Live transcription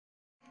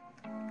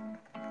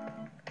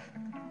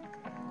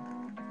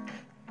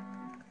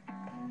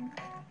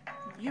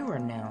You are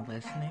now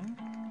listening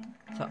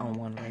to On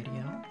One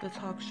Radio, the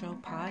talk show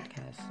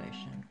podcast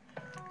station,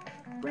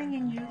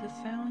 bringing you the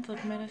sounds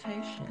of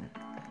meditation.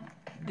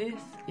 This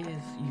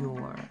is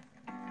your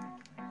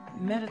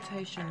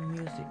meditation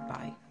music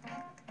bite.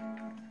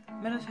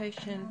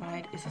 Meditation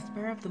bite is a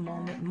spur of the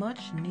moment,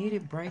 much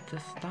needed break to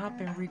stop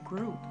and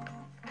regroup.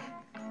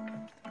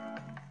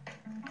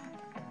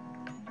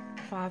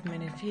 5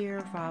 minutes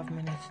here, 5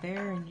 minutes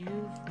there, and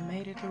you've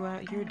made it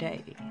throughout your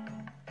day.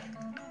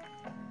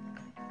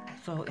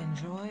 So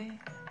enjoy,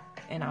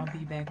 and I'll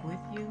be back with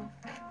you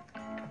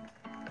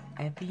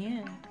at the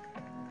end.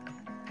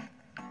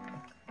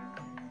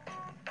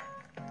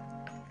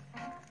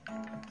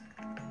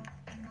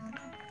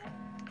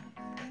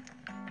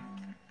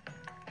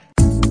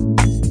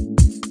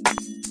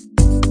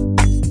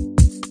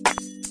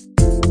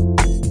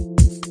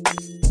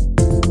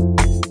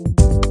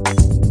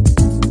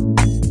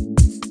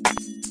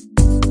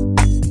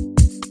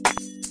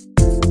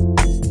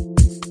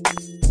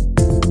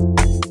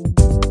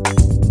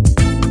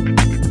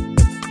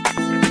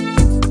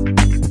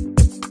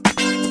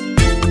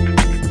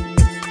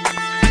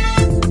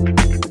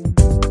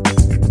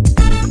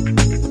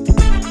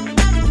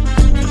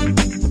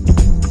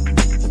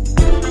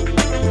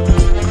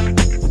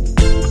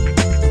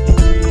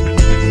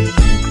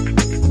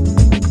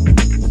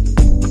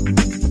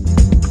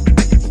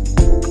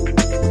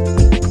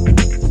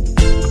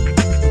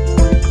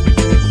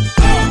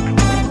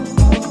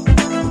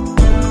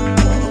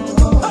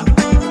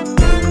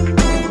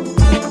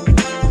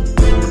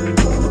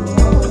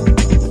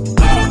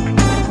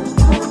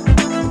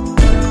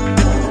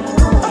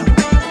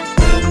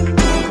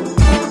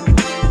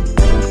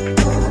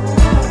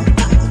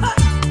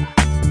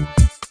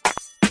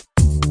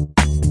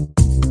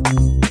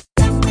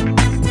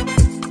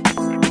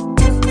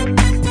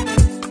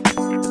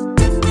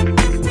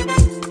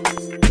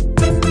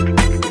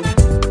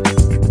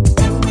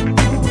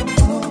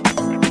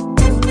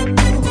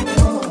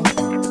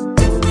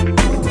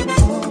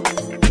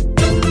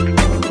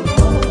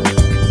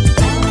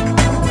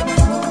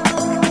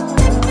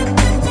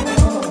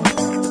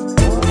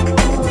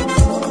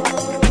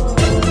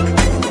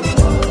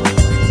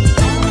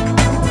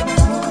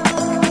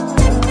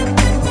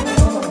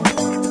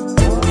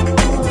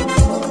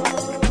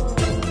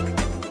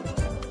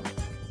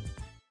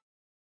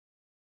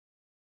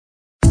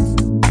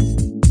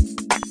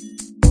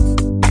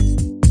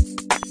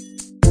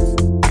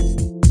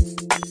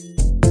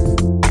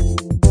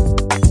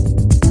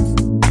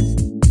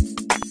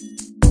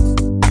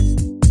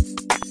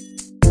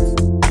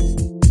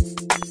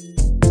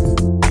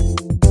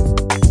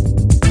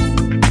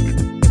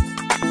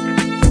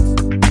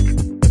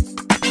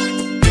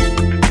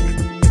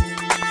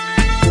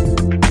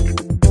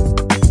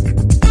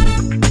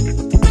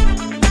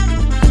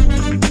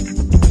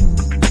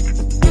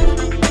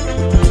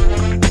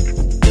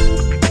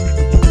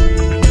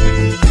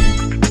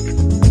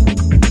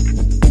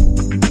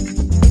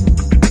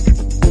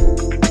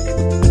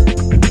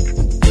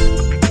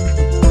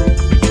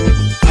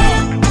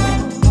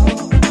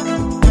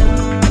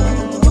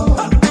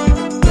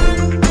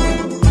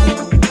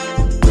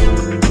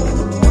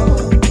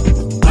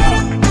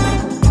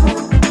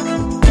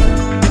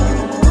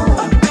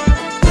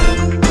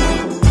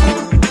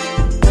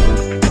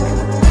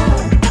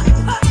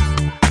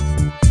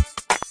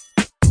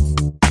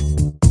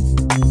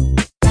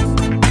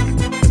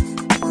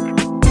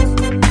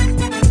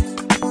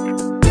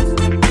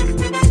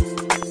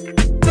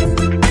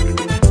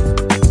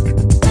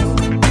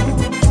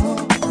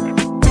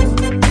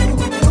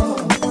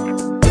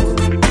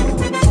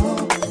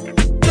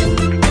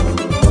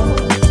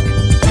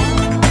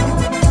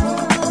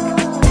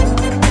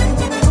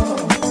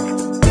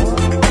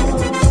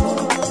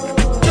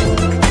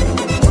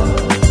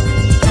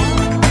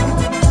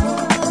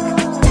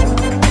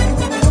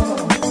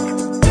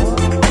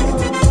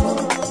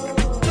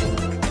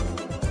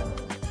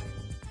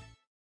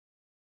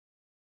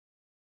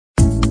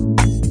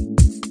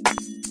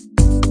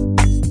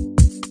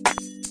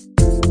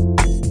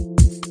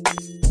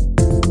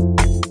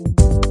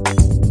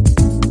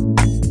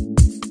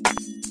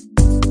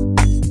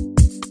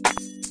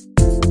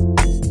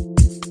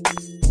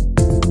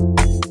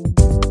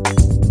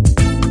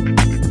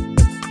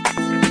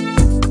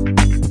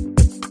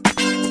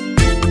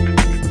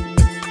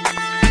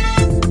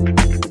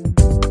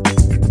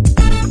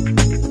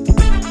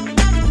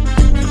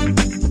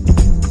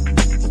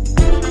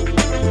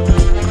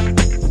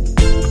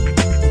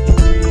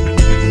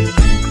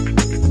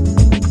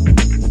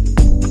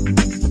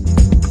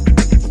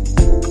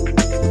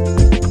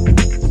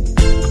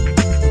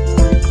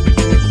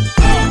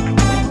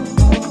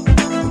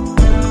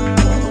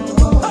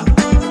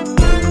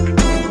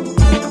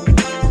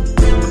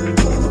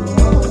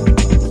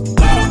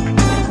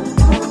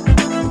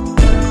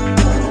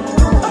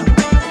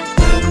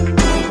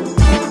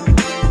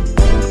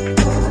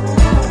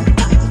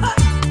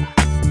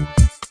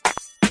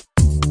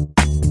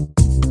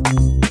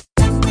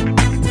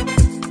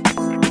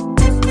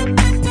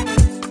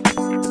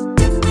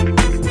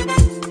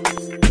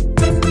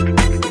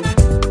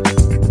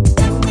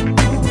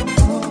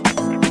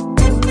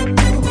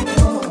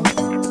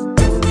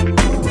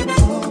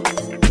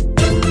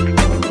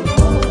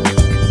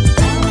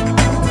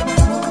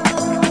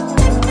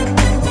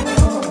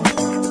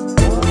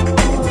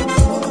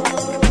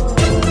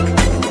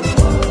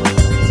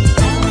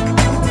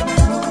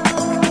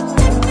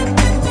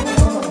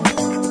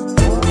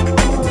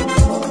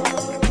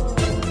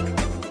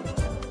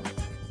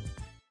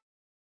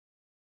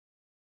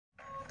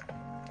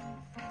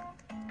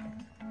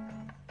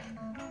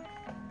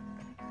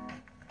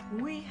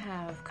 We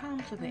have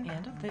come to the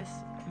end of this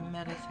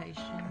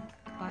meditation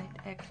light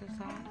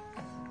exercise.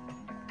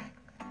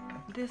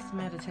 This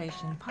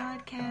meditation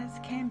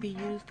podcast can be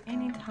used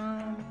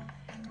anytime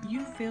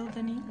you feel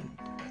the need.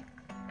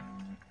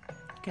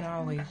 You can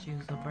always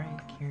use a break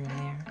here and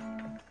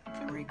there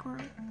to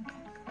regroup,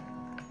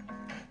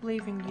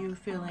 leaving you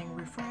feeling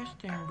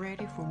refreshed and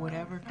ready for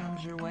whatever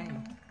comes your way.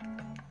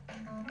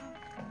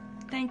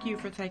 Thank you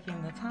for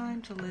taking the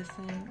time to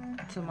listen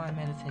to my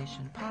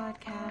meditation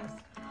podcast.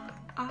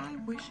 I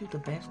wish you the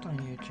best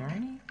on your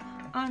journey.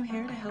 I'm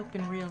here to help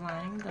in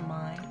realigning the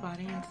mind,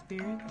 body, and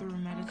spirit through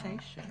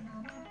meditation.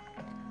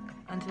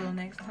 Until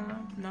next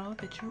time, know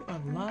that you are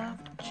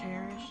loved,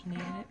 cherished,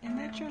 needed, and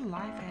that your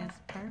life has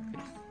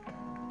purpose.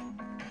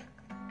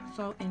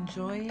 So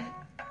enjoy it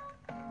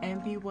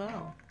and be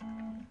well.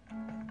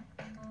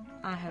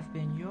 I have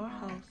been your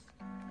host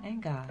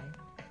and guide,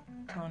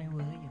 Tony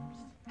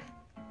Williams.